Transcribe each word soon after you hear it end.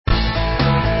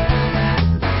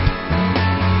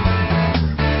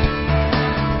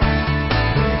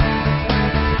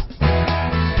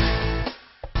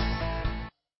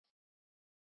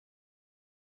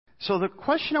So the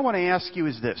question I want to ask you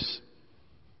is this.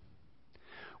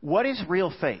 What is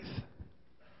real faith?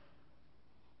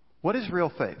 What is real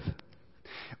faith?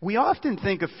 We often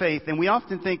think of faith, and we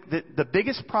often think that the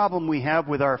biggest problem we have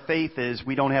with our faith is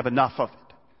we don't have enough of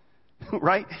it.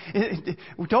 Right?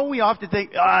 Don't we often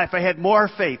think, if I had more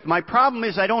faith. My problem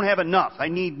is I don't have enough. I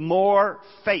need more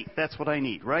faith. That's what I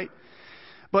need, right?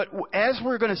 But as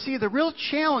we're going to see, the real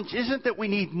challenge isn't that we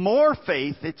need more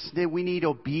faith, it's that we need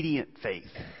obedient faith.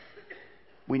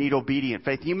 We need obedient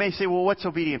faith. You may say, well, what's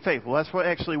obedient faith? Well, that's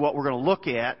actually what we're going to look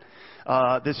at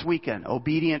this weekend,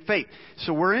 obedient faith.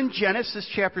 So we're in Genesis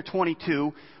chapter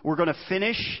 22. We're going to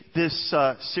finish this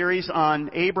series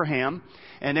on Abraham,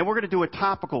 and then we're going to do a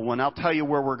topical one. I'll tell you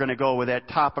where we're going to go with that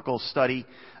topical study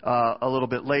a little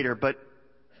bit later. But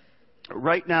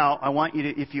right now, I want you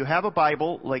to, if you have a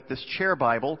Bible, like this chair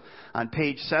Bible, on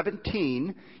page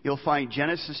 17, you'll find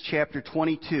Genesis chapter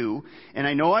 22. And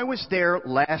I know I was there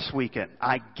last weekend.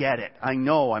 I get it. I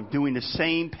know I'm doing the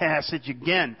same passage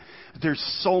again. There's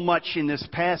so much in this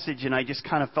passage, and I just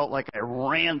kind of felt like I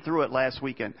ran through it last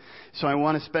weekend. So I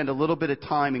want to spend a little bit of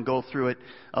time and go through it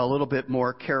a little bit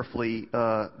more carefully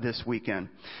this weekend.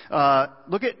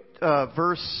 Look at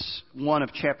verse 1 of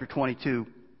chapter 22.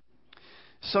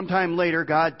 Sometime later,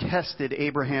 God tested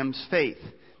Abraham's faith.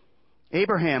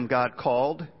 Abraham, God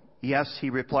called. Yes,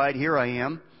 he replied, here I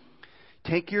am.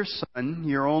 Take your son,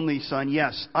 your only son,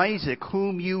 yes, Isaac,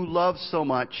 whom you love so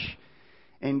much,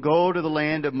 and go to the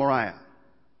land of Moriah.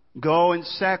 Go and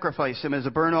sacrifice him as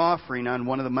a burnt offering on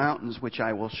one of the mountains which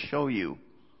I will show you.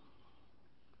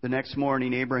 The next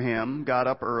morning, Abraham got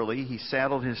up early. He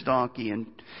saddled his donkey and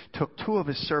took 2 of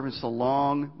his servants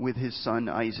along with his son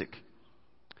Isaac.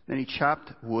 Then he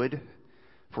chopped wood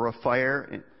for a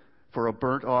fire, for a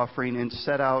burnt offering, and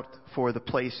set out for the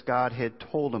place God had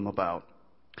told him about.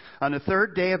 On the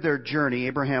 3rd day of their journey,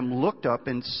 Abraham looked up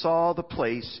and saw the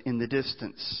place in the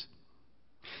distance.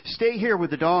 Stay here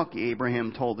with the donkey,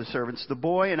 Abraham told the servants. The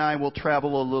boy and I will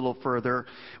travel a little further.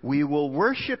 We will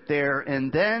worship there,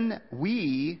 and then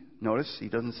we, notice he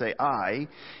doesn't say I,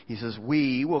 he says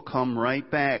we will come right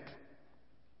back.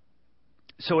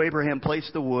 So Abraham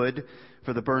placed the wood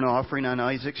for the burnt offering on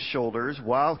Isaac's shoulders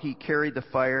while he carried the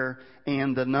fire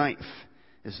and the knife.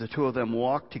 As the 2 of them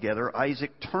walked together,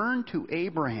 Isaac turned to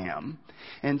Abraham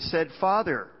and said,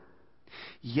 Father.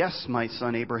 Yes, my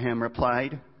son, Abraham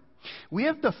replied. We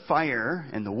have the fire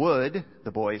and the wood,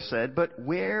 the boy said, but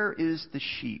where is the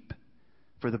sheep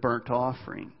for the burnt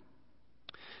offering?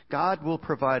 God will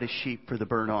provide a sheep for the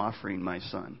burnt offering, my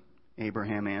son,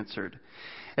 Abraham answered.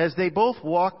 As they both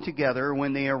walked together,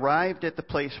 when they arrived at the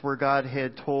place where God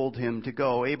had told him to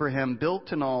go, Abraham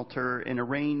built an altar and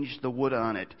arranged the wood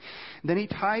on it. Then he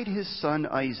tied his son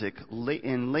Isaac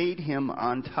and laid him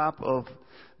on top of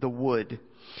the wood.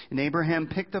 And Abraham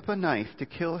picked up a knife to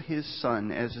kill his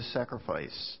son as a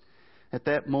sacrifice. At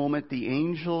that moment, the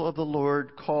angel of the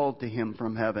Lord called to him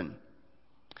from heaven.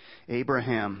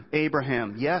 Abraham,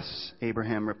 Abraham, yes,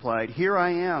 Abraham replied, here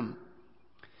I am.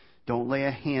 Don't lay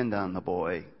a hand on the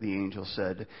boy, the angel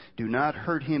said. Do not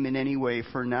hurt him in any way,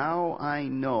 for now I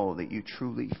know that you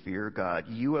truly fear God.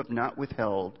 You have not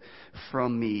withheld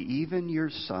from me even your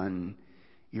son,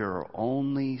 your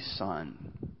only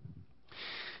son.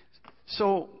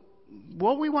 So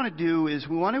what we want to do is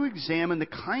we want to examine the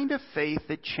kind of faith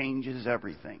that changes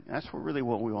everything. That's what we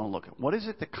want to look at. What is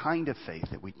it, the kind of faith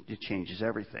that changes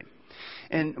everything?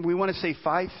 And we want to say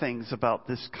 5 things about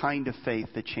this kind of faith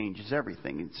that changes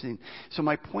everything. So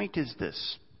my point is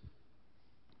this.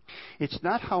 It's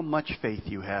not how much faith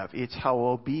you have, it's how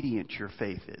obedient your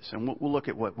faith is. And we'll look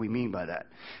at what we mean by that.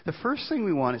 The first thing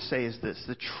we want to say is this.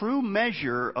 The true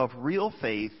measure of real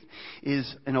faith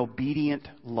is an obedient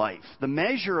life. The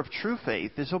measure of true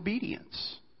faith is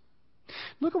obedience.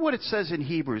 Look at what it says in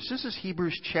Hebrews. This is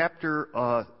Hebrews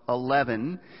chapter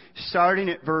 11, starting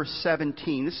at verse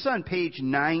 17. This is on page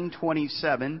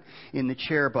 927 in the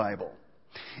Chair Bible.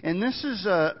 And this is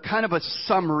kind of a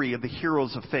summary of the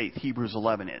heroes of faith, Hebrews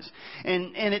 11 is.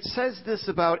 And it says this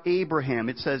about Abraham.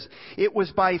 It says, it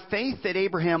was by faith that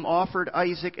Abraham offered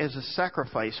Isaac as a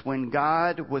sacrifice when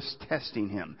God was testing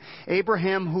him.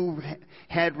 Abraham, who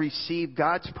had received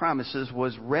God's promises,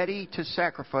 was ready to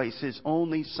sacrifice his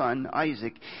only son,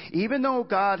 Isaac, even though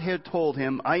God had told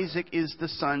him, Isaac is the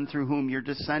son through whom your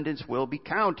descendants will be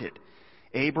counted.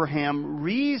 Abraham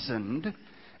reasoned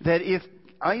that if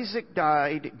Isaac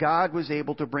died, God was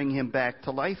able to bring him back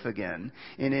to life again.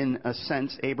 And in a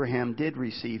sense, Abraham did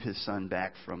receive his son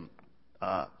back from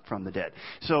from the dead.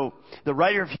 So the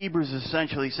writer of Hebrews is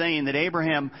essentially saying that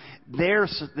Abraham, they're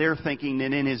thinking,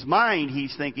 and in his mind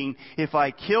he's thinking, if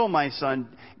I kill my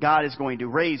son, God is going to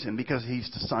raise him because he's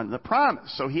the son of the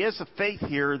promise. So he has a faith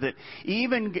here that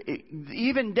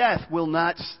even death will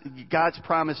not, God's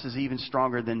promise is even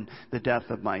stronger than the death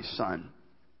of my son.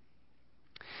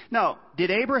 Now,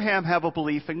 did Abraham have a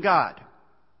belief in God?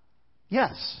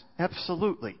 Yes,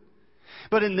 absolutely.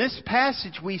 But in this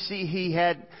passage we see he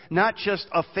had not just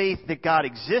a faith that God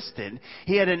existed,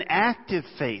 he had an active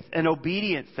faith, an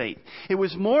obedient faith. It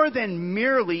was more than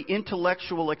merely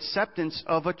intellectual acceptance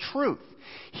of a truth.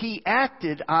 He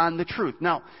acted on the truth.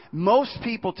 Now, most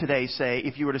people today say,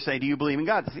 if you were to say, do you believe in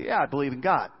God? They say, yeah, I believe in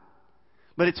God.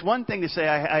 But it's one thing to say,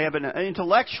 I have an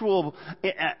intellectual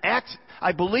act,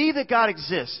 I believe that God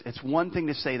exists. It's one thing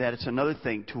to say that. It's another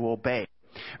thing to obey.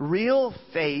 Real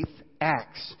faith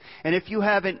acts. And if you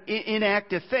have an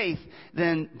inactive faith,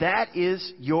 then that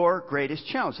is your greatest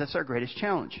challenge. That's our greatest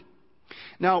challenge.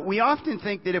 Now, we often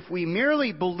think that if we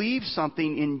merely believe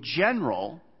something in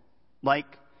general, like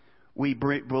we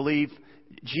believe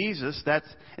Jesus,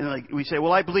 and like we say,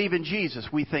 well, I believe in Jesus.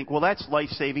 We think, well, that's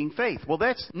life-saving faith. Well,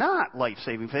 that's not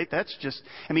life-saving faith. That's just,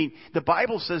 the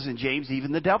Bible says in James,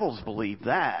 even the devils believe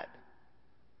that.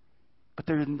 But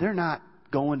they're not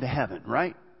going to heaven,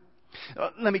 right?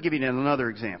 Let me give you another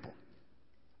example.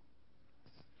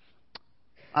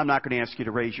 I'm not going to ask you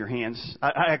to raise your hands.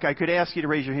 I could ask you to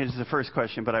raise your hands as the first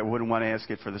question, but I wouldn't want to ask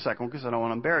it for the second one because I don't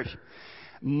want to embarrass you.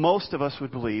 Most of us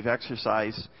would believe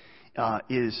exercise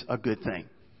is a good thing.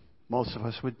 Most of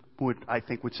us would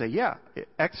say, yeah,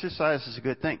 exercise is a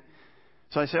good thing.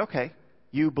 So I say, okay,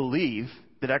 you believe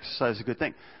that exercise is a good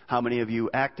thing. How many of you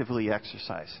actively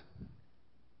exercise?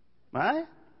 Right?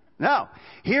 Now,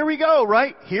 here we go,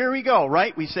 right?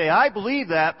 We say, I believe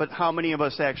that, but how many of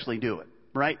us actually do it,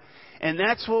 right? And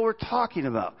that's what we're talking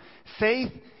about.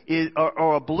 Faith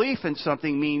or a belief in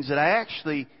something means that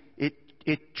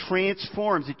it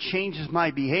transforms, it changes my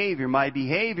behavior. My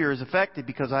behavior is affected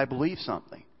because I believe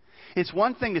something. It's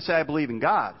one thing to say I believe in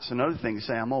God. It's another thing to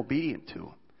say I'm obedient to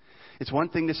Him. It's one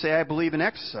thing to say I believe in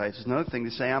exercise. It's another thing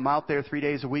to say I'm out there 3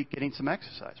 days a week getting some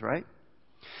exercise, right?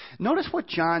 Notice what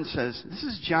John says. This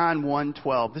is John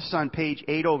 1:12. This is on page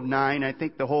 809. I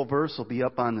think the whole verse will be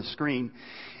up on the screen.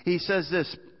 He says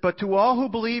this, but to all who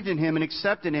believed in Him and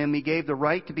accepted Him, He gave the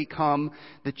right to become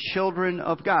the children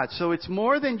of God. So it's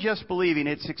more than just believing.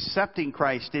 It's accepting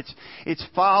Christ. It's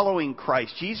following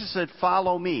Christ. Jesus said,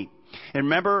 follow me. And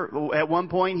remember, at one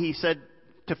point He said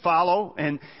to follow,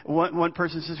 and one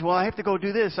person says, well, I have to go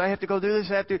do this. I have to go do this.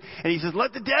 And He says,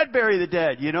 let the dead bury the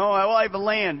dead. I have a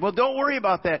land. Well, don't worry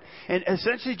about that. And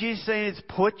essentially Jesus is saying is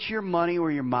put your money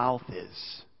where your mouth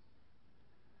is.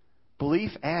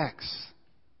 Belief acts.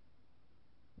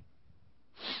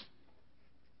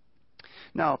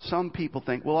 Now, some people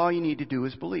think, well, all you need to do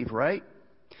is believe, right?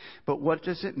 But what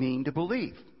does it mean to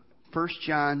believe? 1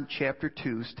 John chapter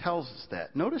 2 tells us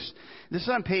that. Notice, this is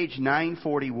on page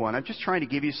 941. I'm just trying to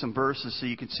give you some verses so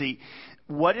you can see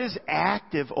what does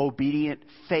active, obedient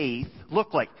faith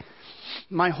look like.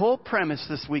 My whole premise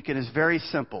this weekend is very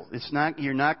simple. It's not,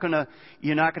 you're not gonna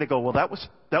go, well, that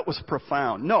was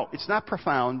profound. No, it's not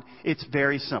profound. It's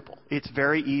very simple. It's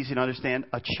very easy to understand.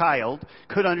 A child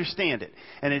could understand it.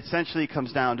 And it essentially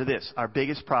comes down to this. Our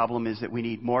biggest problem is that we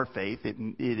need more faith.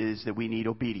 It is that we need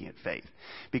obedient faith.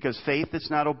 Because faith that's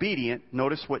not obedient,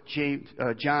 notice what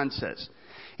John says.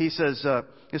 He says,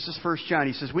 this is 1 John.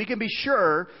 He says, we can be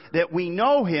sure that we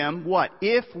know Him, what?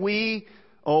 If we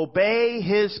obey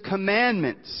His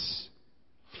commandments.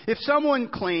 If someone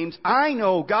claims, I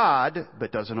know God,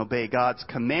 but doesn't obey God's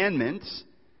commandments,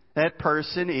 that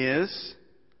person is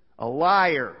a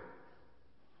liar.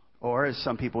 Or, as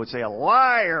some people would say, a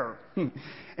liar.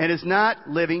 And is not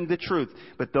living the truth.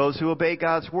 But those who obey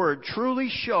God's word truly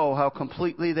show how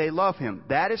completely they love Him.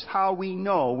 That is how we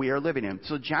know we are living Him.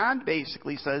 So John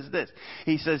basically says this.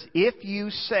 He says, if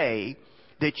you say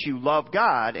that you love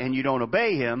God and you don't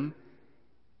obey Him,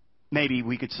 maybe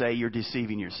we could say you're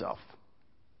deceiving yourself.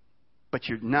 But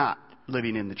you're not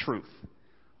living in the truth.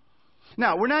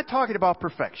 Now, we're not talking about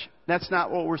perfection. That's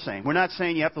not what we're saying. We're not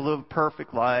saying you have to live a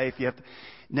perfect life.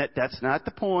 That's not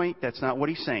the point. That's not what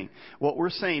he's saying. What we're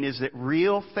saying is that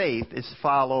real faith is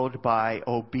followed by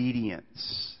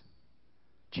obedience.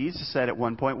 Jesus said at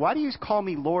one point, why do you call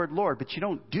me Lord, Lord, but you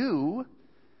don't do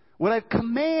what I've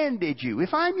commanded you?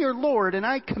 If I'm your Lord and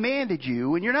I commanded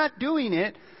you and you're not doing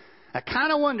it, I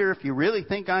kind of wonder if you really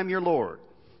think I'm your Lord,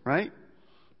 right?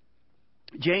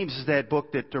 James is that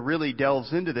book that really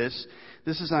delves into this.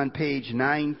 This is on page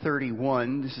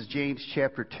 931. This is James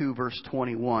chapter 2, verse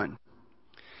 21.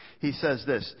 He says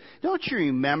this, "Don't you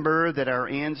remember that our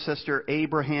ancestor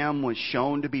Abraham was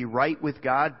shown to be right with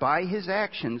God by his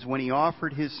actions when he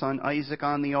offered his son Isaac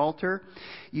on the altar?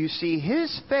 You see,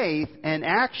 his faith and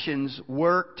actions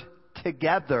worked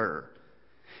together.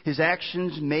 His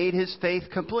actions made his faith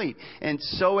complete. And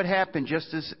so it happened,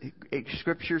 just as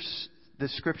the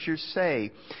Scriptures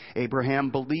say. Abraham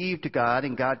believed God,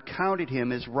 and God counted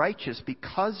him as righteous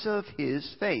because of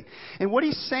his faith." And what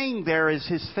he's saying there is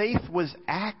his faith was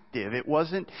active. It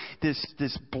wasn't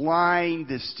this blind,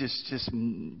 this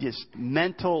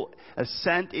mental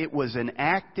assent. It was an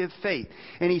active faith.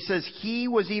 And he says he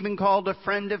was even called a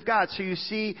friend of God. So you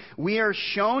see, we are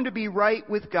shown to be right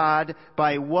with God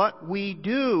by what we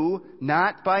do,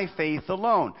 not by faith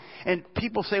alone. And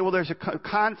people say, well, there's a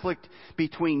conflict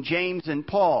between James and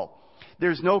Paul.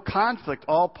 There's no conflict.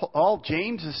 All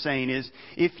James is saying is,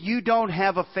 if you don't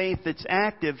have a faith that's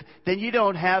active, then you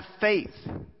don't have faith.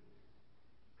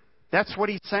 That's what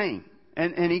he's saying.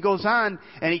 And he goes on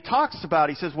and he talks about,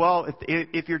 he says, well,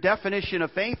 if your definition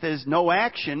of faith is no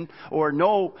action or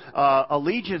no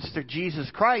allegiance to Jesus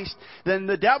Christ, then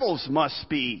the devils must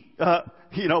be,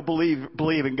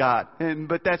 believe in God.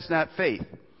 But that's not faith.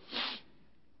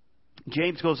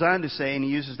 James goes on to say, and he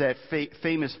uses that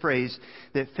famous phrase,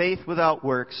 that faith without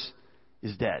works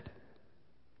is dead.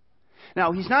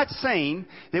 Now, he's not saying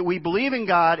that we believe in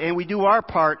God and we do our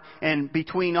part, and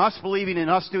between us believing and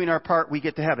us doing our part, we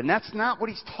get to heaven. That's not what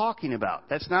he's talking about.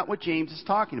 That's not what James is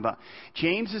talking about.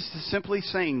 James is simply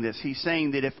saying this. He's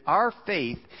saying that if our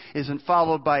faith isn't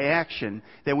followed by action,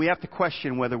 then we have to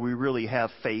question whether we really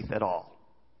have faith at all.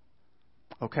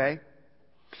 Okay?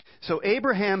 So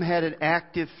Abraham had an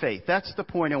active faith. That's the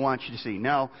point I want you to see.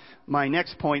 Now, my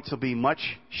next points will be much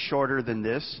shorter than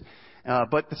this.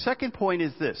 But the second point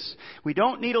is this. We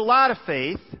don't need a lot of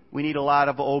faith. We need a lot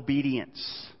of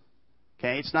obedience.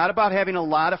 Okay? It's not about having a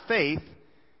lot of faith.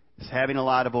 It's having a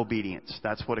lot of obedience.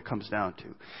 That's what it comes down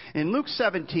to. In Luke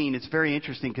 17, it's very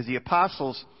interesting because the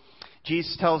apostles,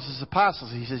 Jesus tells his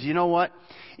apostles, he says, you know what?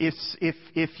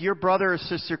 If your brother or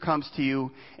sister comes to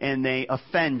you and they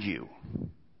offend you,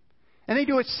 and they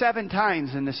do it 7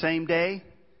 times in the same day,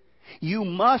 you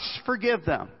must forgive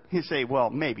them. You say, well,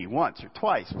 maybe once or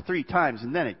twice or 3 times,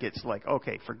 and then it gets like,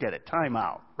 okay, forget it, time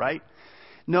out, right?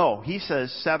 No, he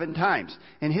says 7 times.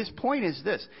 And his point is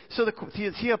this. So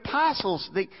the apostles,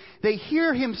 they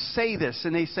hear him say this,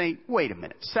 and they say, wait a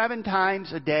minute, 7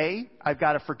 times a day I've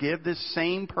got to forgive this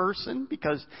same person?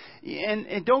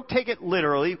 And don't take it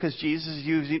literally, because Jesus is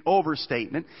using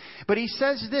overstatement. But he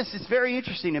says this, it's very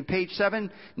interesting. In page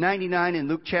 799 in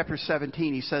Luke chapter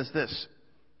 17, he says this.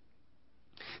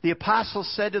 The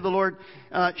apostles said to the Lord,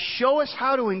 show us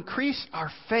how to increase our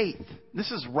faith.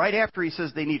 This is right after he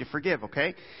says they need to forgive,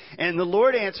 okay? And the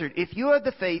Lord answered, if you had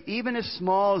the faith even as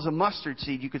small as a mustard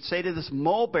seed, you could say to this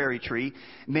mulberry tree,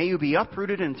 may you be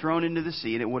uprooted and thrown into the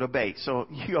sea, and it would obey. So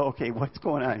you go, okay, what's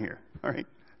going on here? All right?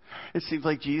 It seems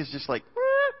like Jesus just like,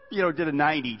 did a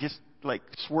 90, just like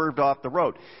swerved off the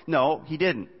road. No, he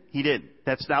didn't. He didn't.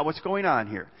 That's not what's going on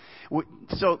here.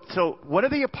 So what are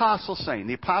the apostles saying?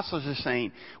 The apostles are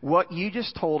saying, what you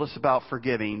just told us about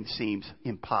forgiving seems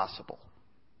impossible.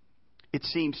 It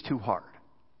seems too hard.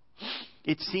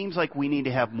 It seems like we need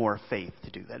to have more faith to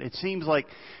do that. It seems like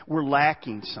we're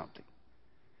lacking something.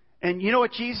 And you know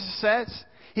what Jesus says?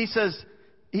 He says,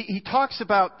 he talks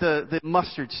about the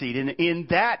mustard seed. And in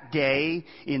that day,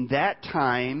 in that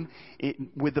time,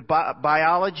 with the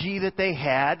biology that they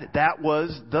had, that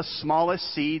was the smallest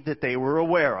seed that they were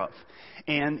aware of.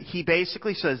 And he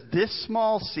basically says, this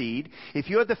small seed, if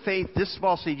you had the faith, this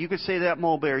small seed, you could say to that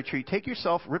mulberry tree,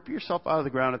 rip yourself out of the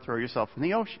ground and throw yourself in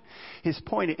the ocean. His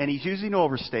point, and he's using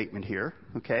overstatement here,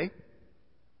 okay?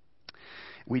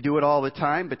 We do it all the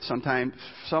time, but sometimes,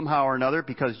 somehow or another,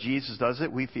 because Jesus does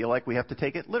it, we feel like we have to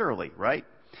take it literally, right?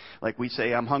 Like we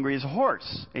say, I'm hungry as a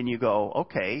horse. And you go,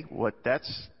 okay,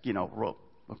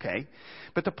 okay.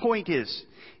 But the point is,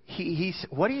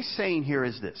 what he's saying here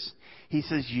is this. He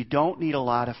says, you don't need a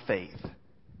lot of faith.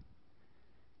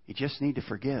 You just need to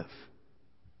forgive.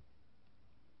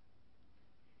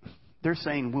 They're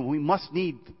saying, well, we must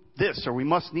need this, or we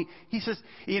must need. He says,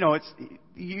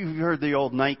 you've heard the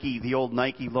old Nike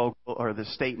logo or the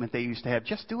statement they used to have.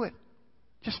 Just do it.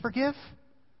 Just forgive.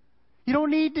 You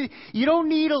don't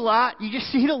need a lot. You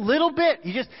just need a little bit.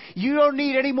 You don't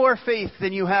need any more faith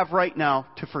than you have right now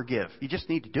to forgive. You just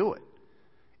need to do it.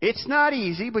 It's not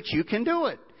easy, but you can do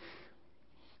it.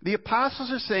 The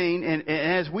apostles are saying, and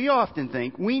as we often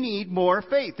think, we need more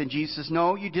faith. And Jesus says,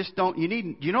 no, you just don't.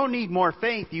 You don't need more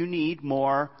faith. You need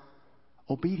more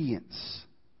obedience.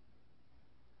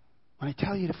 When I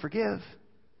tell you to forgive,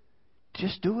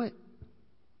 just do it.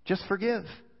 Just forgive.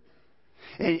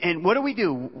 And what do we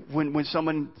do when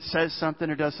someone says something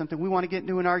or does something? We want to get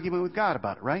into an argument with God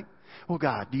about it, right? Well,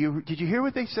 God, did you hear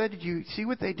what they said? Did you see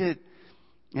what they did?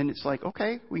 And it's like,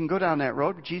 okay, we can go down that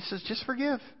road. But Jesus says, just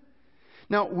forgive.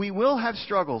 Now, we will have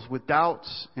struggles with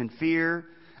doubts and fear,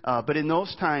 but in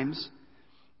those times,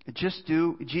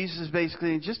 Jesus is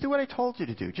basically, just do what I told you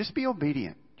to do. Just be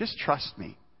obedient. Just trust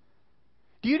me.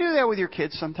 Do you do that with your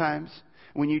kids sometimes?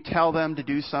 When you tell them to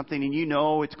do something and you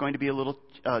know it's going to be a little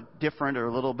different or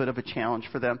a little bit of a challenge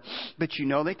for them, but you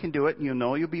know they can do it and you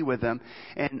know you'll be with them.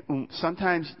 And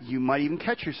sometimes you might even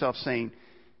catch yourself saying,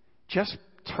 just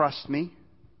trust me.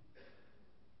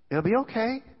 It'll be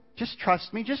okay. Just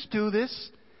trust me. Just do this.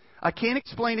 I can't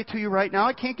explain it to you right now.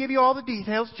 I can't give you all the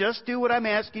details. Just do what I'm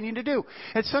asking you to do.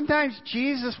 And sometimes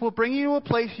Jesus will bring you to a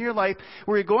place in your life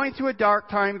where you're going through a dark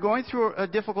time, going through a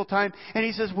difficult time, and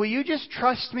He says, will you just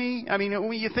trust me? I mean,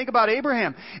 when you think about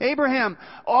Abraham,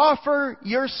 offer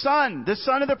your son, the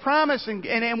son of the promise.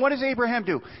 And what does Abraham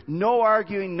do? No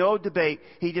arguing, no debate.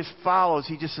 He just follows.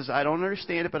 He just says, I don't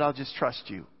understand it, but I'll just trust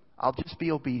you. I'll just be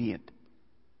obedient.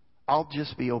 I'll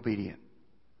just be obedient.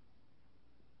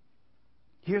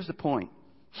 Here's the point.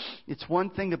 It's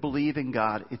one thing to believe in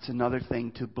God. It's another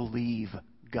thing to believe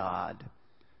God.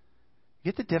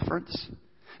 Get the difference?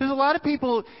 There's a lot of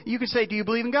people, you can say, do you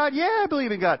believe in God? Yeah, I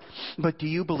believe in God. But do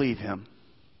you believe Him?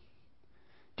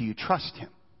 Do you trust Him?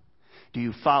 Do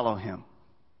you follow Him?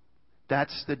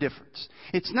 That's the difference.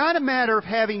 It's not a matter of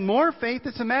having more faith.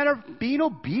 It's a matter of being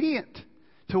obedient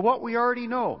to what we already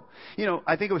know. You know,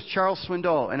 I think it was Charles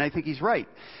Swindoll, and I think he's right.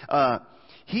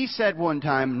 He said one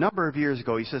time, a number of years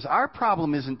ago, he says, our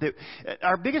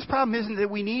biggest problem isn't that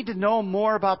we need to know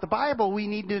more about the Bible. We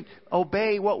need to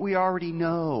obey what we already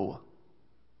know.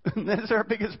 That's our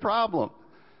biggest problem.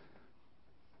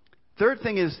 Third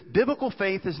thing is, biblical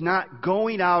faith is not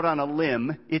going out on a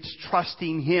limb. It's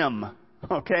trusting Him.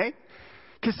 Okay?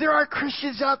 Because there are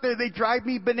Christians out there, they drive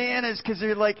me bananas because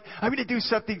they're like, I'm going to do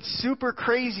something super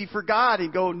crazy for God.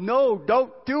 And go, no,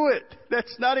 don't do it.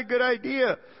 That's not a good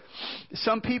idea.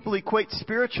 Some people equate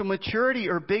spiritual maturity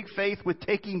or big faith with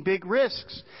taking big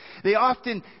risks. They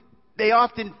often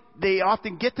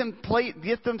get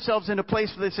themselves in a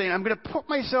place where they're saying, I'm going to put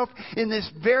myself in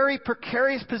this very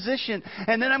precarious position,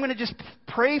 and then I'm going to just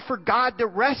pray for God to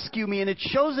rescue me. And it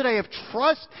shows that I have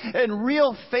trust and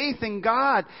real faith in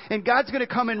God, and God's going to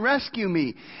come and rescue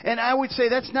me. And I would say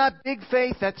that's not big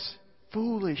faith, that's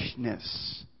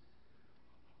foolishness.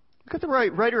 Look at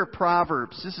the writer of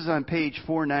Proverbs. This is on page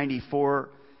 494.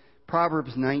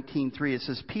 Proverbs 19:3. It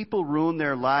says, people ruin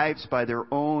their lives by their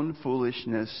own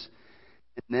foolishness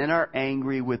and then are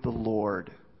angry with the Lord.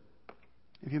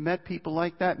 Have you met people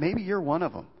like that? Maybe you're one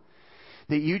of them.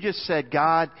 That you just said,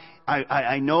 God,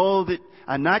 I know that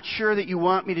I'm not sure that you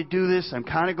want me to do this. I'm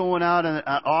kind of going out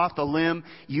off the limb.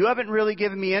 You haven't really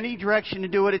given me any direction to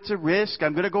do it. It's a risk.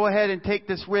 I'm going to go ahead and take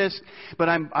this risk. But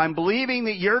I'm believing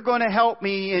that you're going to help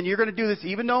me and you're going to do this,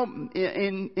 even though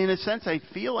in a sense I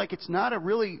feel like it's not a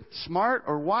really smart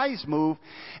or wise move.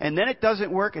 And then it doesn't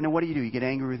work. And then what do? You get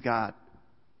angry with God.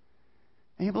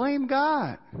 And you blame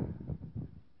God.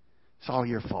 It's all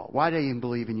your fault. Why did I even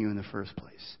believe in you in the first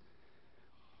place?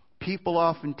 People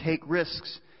often take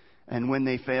risks, and when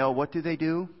they fail, what do?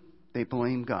 They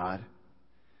blame God.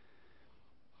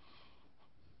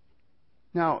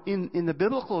 Now, in the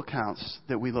biblical accounts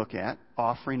that we look at,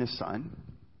 offering a son,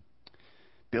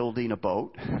 building a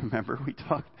boat, remember we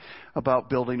talked about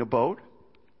building a boat,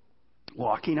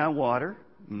 walking on water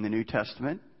in the New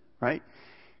Testament, right?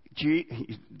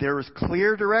 There was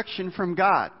clear direction from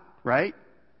God, right?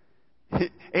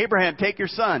 Abraham, take your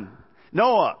son.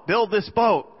 Noah, build this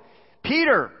boat.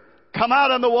 Peter, come out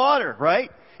on the water,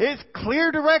 right? It's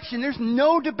clear direction. There's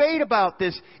no debate about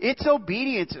this. It's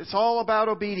obedience. It's all about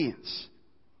obedience.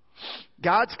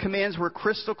 God's commands were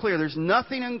crystal clear. There's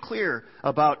nothing unclear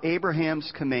about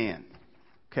Abraham's command.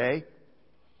 Okay?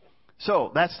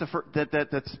 So, that's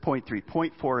point 3.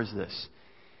 Point 4 is this.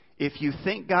 If you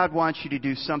think God wants you to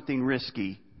do something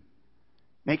risky,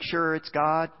 make sure it's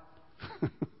God.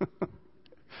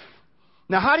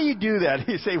 Now, how do you do that?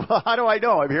 You say, well, how do I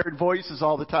know? I'm hearing voices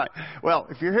all the time. Well,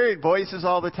 if you're hearing voices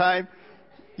all the time,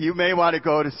 you may want to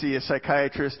go to see a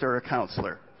psychiatrist or a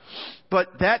counselor.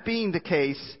 But that being the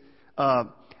case,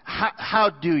 how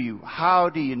do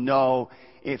you know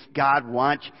if God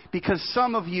wants you? Because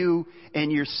some of you,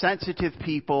 and you're sensitive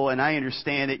people, and I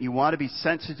understand it, you want to be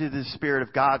sensitive to the Spirit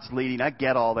of God's leading. I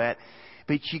get all that.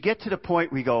 But you get to the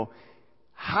point where you go,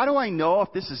 how do I know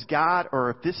if this is God or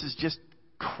if this is just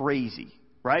crazy?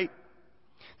 Right?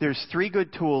 there's 3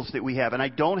 good tools that we have. And I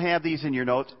don't have these in your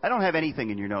notes. I don't have anything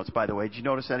in your notes, by the way. Did you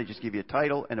notice that? I just give you a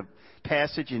title and a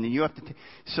passage, and then you have to...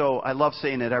 So I love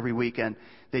saying it every weekend.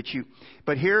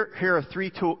 But here are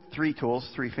 3 tools,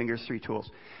 3 fingers, 3 tools.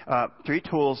 3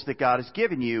 tools that God has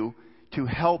given you to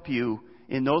help you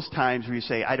in those times where you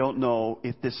say, I don't know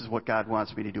if this is what God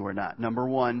wants me to do or not. Number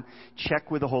 1,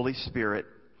 check with the Holy Spirit.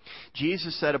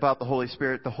 Jesus said about the Holy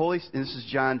Spirit, and this is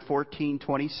John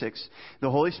 14:26, the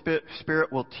Holy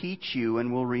Spirit will teach you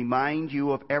and will remind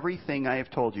you of everything I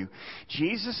have told you.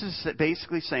 Jesus is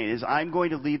basically saying, I'm going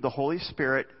to leave the Holy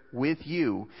Spirit with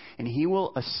you, and He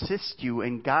will assist you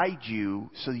and guide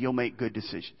you so that you'll make good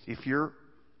decisions. If you're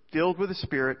filled with the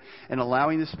Spirit and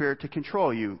allowing the Spirit to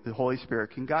control you, the Holy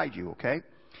Spirit can guide you, okay?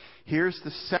 Here's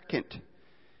the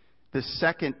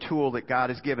second tool that God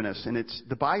has given us, and it's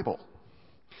the Bible.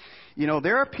 You know,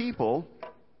 there are people,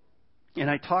 and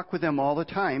I talk with them all the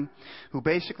time, who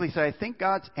basically say, I think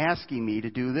God's asking me to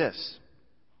do this.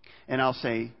 And I'll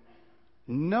say,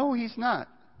 no, He's not.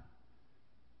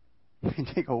 And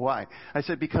they go, why? I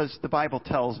said, because the Bible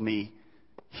tells me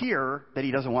here that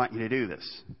He doesn't want you to do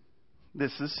this.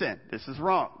 This is sin. This is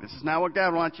wrong. This is not what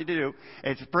God wants you to do.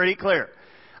 It's pretty clear.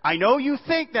 I know you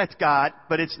think that's God,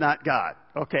 but it's not God.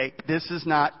 Okay? This is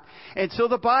not. And so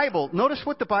the Bible, notice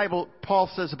what Paul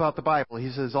says about the Bible. He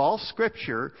says, all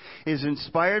Scripture is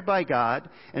inspired by God,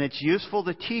 and it's useful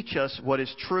to teach us what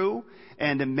is true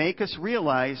and to make us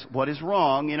realize what is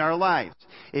wrong in our lives.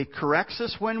 It corrects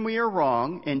us when we are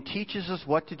wrong and teaches us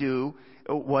what to do,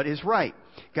 what is right.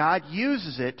 God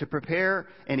uses it to prepare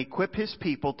and equip His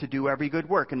people to do every good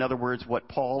work. In other words, what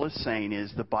Paul is saying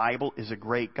is the Bible is a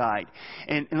great guide.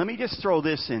 And let me just throw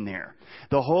this in there.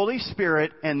 The Holy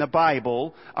Spirit and the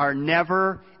Bible are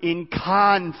never in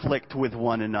conflict with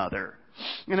one another.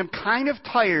 And I'm kind of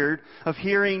tired of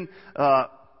hearing a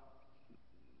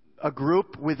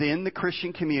group within the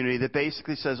Christian community that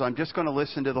basically says, I'm just going to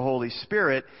listen to the Holy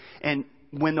Spirit, and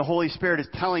when the Holy Spirit is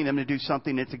telling them to do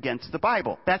something that's against the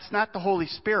Bible. That's not the Holy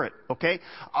Spirit, okay?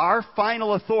 Our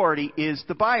final authority is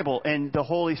the Bible, and the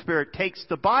Holy Spirit takes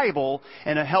the Bible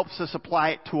and it helps us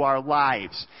apply it to our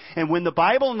lives. And when the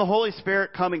Bible and the Holy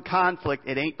Spirit come in conflict,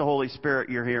 it ain't the Holy Spirit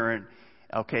you're hearing.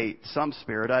 Okay, some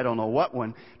spirit, I don't know what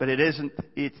one, but it isn't.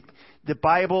 It's the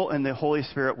Bible and the Holy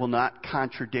Spirit will not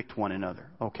contradict one another,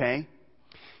 okay?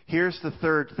 Here's the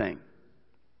third thing.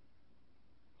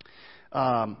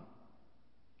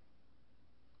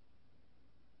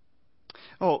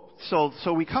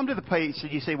 So we come to the place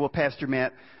that you say, well, Pastor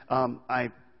Matt,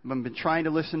 I've been trying to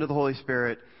listen to the Holy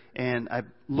Spirit, and I've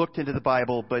looked into the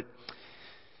Bible, but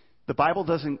the Bible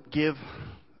doesn't give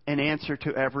an answer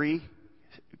to every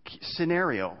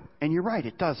scenario. And you're right,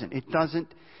 it doesn't.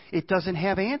 It doesn't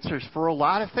have answers for a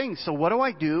lot of things. So what do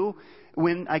I do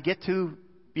when I get to,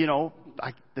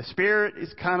 the Spirit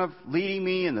is kind of leading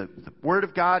me, and the Word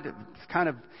of God is kind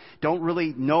of don't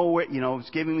really know what, it's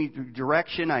giving me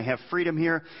direction. I have freedom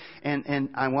here. And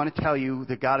I want to tell you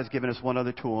that God has given us one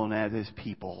other tool, and that is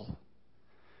people.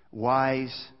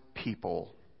 Wise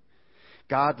people.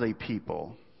 Godly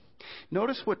people.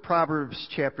 Notice what Proverbs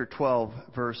chapter 12,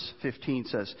 verse 15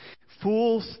 says.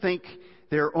 Fools think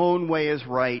their own way is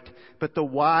right, but the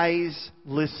wise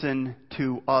listen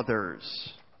to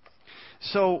others.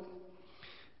 So,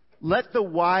 let the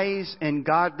wise and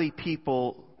godly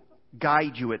people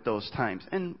guide you at those times.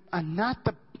 And I'm not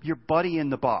your buddy in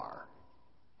the bar.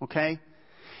 Okay?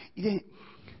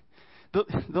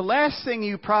 The last thing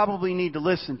you probably need to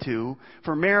listen to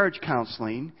for marriage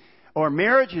counseling or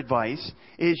marriage advice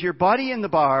is your buddy in the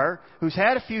bar who's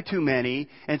had a few too many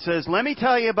and says, let me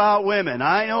tell you about women.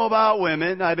 I know about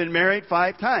women. I've been married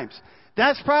 5 times.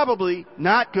 That's probably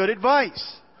not good advice.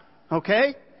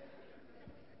 Okay?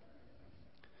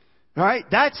 All right?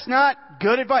 That's not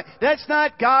good advice. That's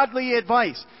not godly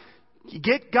advice.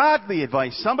 Get godly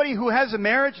advice. Somebody who has a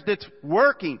marriage that's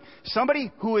working.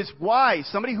 Somebody who is wise.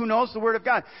 Somebody who knows the Word of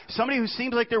God. Somebody who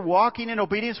seems like they're walking in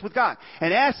obedience with God.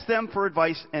 And ask them for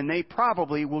advice, and they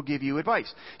probably will give you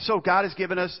advice. So God has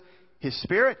given us His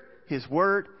Spirit, His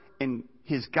Word, and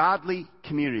His godly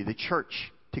community, the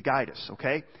church, to guide us.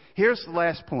 Okay? Here's the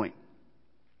last point.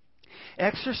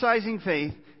 Exercising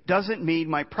faith doesn't mean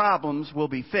my problems will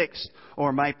be fixed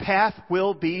or my path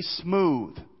will be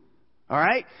smooth. All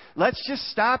right? Let's just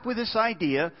stop with this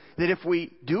idea that if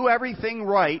we do everything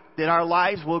right, that our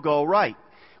lives will go right.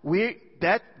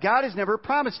 God has never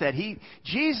promised that.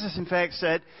 Jesus, in fact,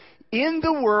 said, in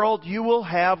the world you will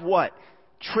have what?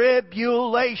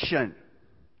 Tribulation.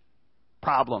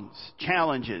 Problems,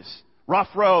 challenges, rough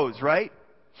roads, right?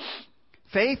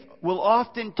 Faith will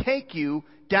often take you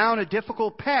down a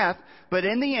difficult path, but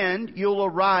in the end, you'll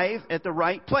arrive at the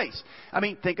right place. I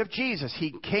mean, think of Jesus.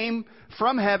 He came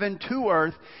from heaven to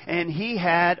earth, and He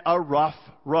had a rough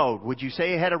road. Would you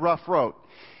say He had a rough road?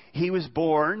 He was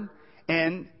born,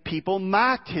 and people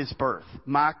mocked His birth,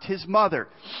 mocked His mother.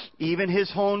 Even His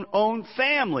own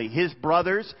family, His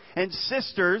brothers and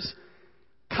sisters,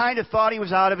 kind of thought He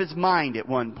was out of His mind at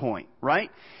one point,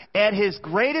 right? At His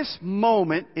greatest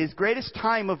moment, His greatest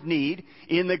time of need,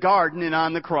 in the garden and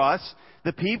on the cross,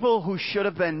 the people who should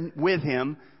have been with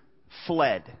Him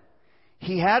fled.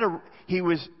 He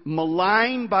was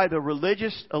maligned by the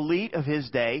religious elite of His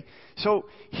day. So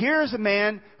here's a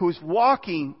man who's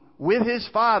walking with His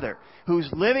Father, who's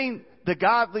living the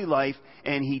godly life,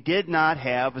 and He did not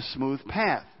have a smooth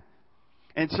path.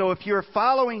 And so if you're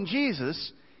following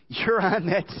Jesus, you're on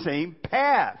that same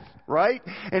path, right?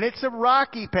 And it's a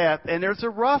rocky path, and there's a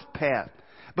rough path.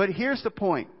 But here's the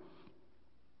point.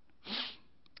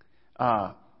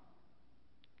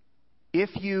 If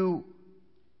you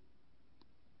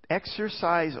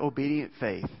exercise obedient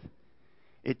faith,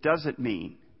 it doesn't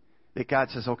mean that God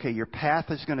says, okay, your path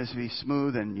is going to be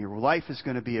smooth and your life is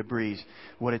going to be a breeze.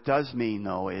 What it does mean,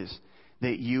 though, is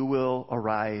that you will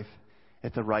arrive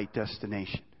at the right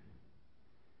destination.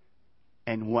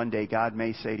 And one day God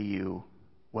may say to you,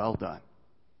 well done,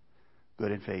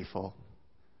 good and faithful,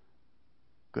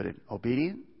 good and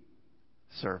obedient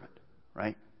servant,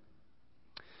 right?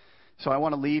 So I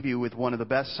want to leave you with one of the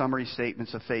best summary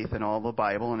statements of faith in all the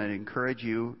Bible, and I'd encourage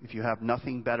you, if you have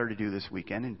nothing better to do this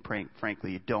weekend, and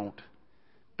frankly you don't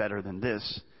better than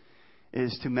this,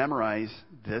 is to memorize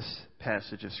this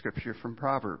passage of Scripture from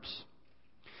Proverbs.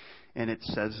 And it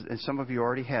says, and some of you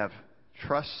already have,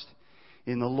 trust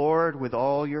in the Lord with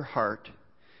all your heart,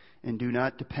 and do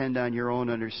not depend on your own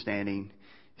understanding.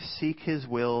 Seek His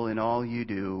will in all you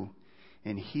do,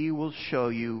 and He will show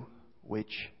you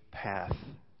which path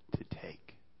to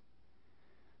take.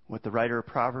 What the writer of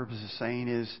Proverbs is saying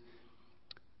is,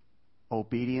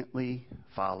 obediently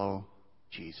follow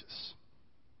Jesus.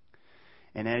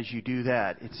 And as you do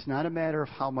that, it's not a matter of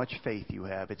how much faith you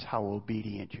have, it's how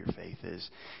obedient your faith is.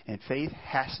 And faith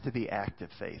has to be active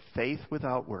faith. Faith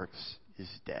without works is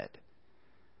dead.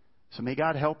 So may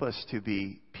God help us to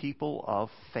be people of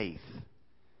faith.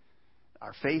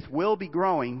 Our faith will be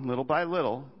growing little by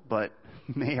little, but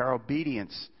may our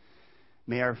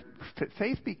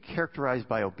faith be characterized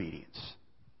by obedience.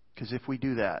 Because if we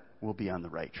do that, we'll be on the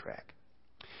right track.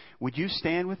 Would you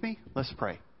stand with me? Let's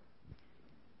pray.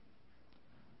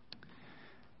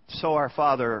 So, our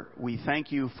Father, we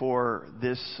thank You for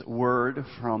this word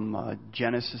from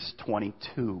Genesis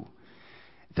 22.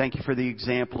 Thank You for the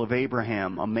example of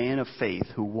Abraham, a man of faith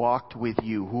who walked with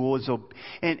You, who was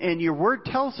and Your word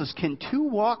tells us, can two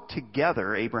walk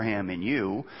together, Abraham and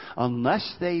you,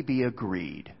 unless they be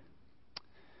agreed?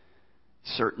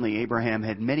 Certainly, Abraham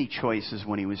had many choices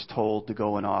when he was told to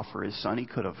go and offer his son. He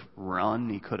could have run,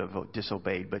 he could have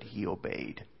disobeyed, but he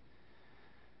obeyed.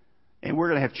 And we're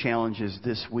going to have challenges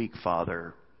this week,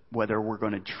 Father, whether we're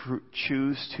going to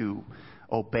choose to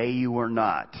obey You or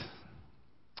not.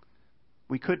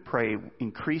 We could pray,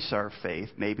 increase our faith.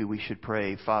 Maybe we should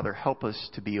pray, Father, help us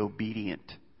to be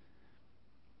obedient.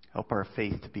 Help our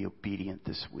faith to be obedient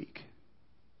this week.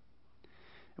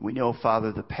 And we know,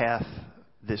 Father, the path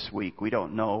this week, we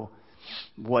don't know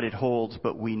what it holds,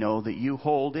 but we know that You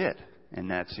hold it, and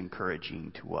that's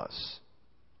encouraging to us.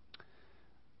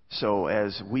 So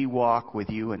as we walk with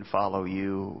You and follow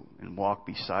You and walk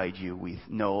beside You, we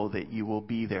know that You will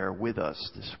be there with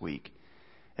us this week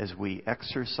as we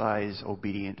exercise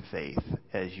obedient faith,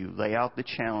 as You lay out the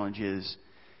challenges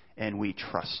and we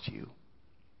trust You.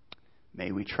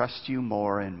 May we trust You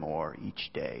more and more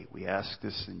each day. We ask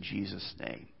this in Jesus'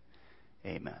 name.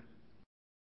 Amen.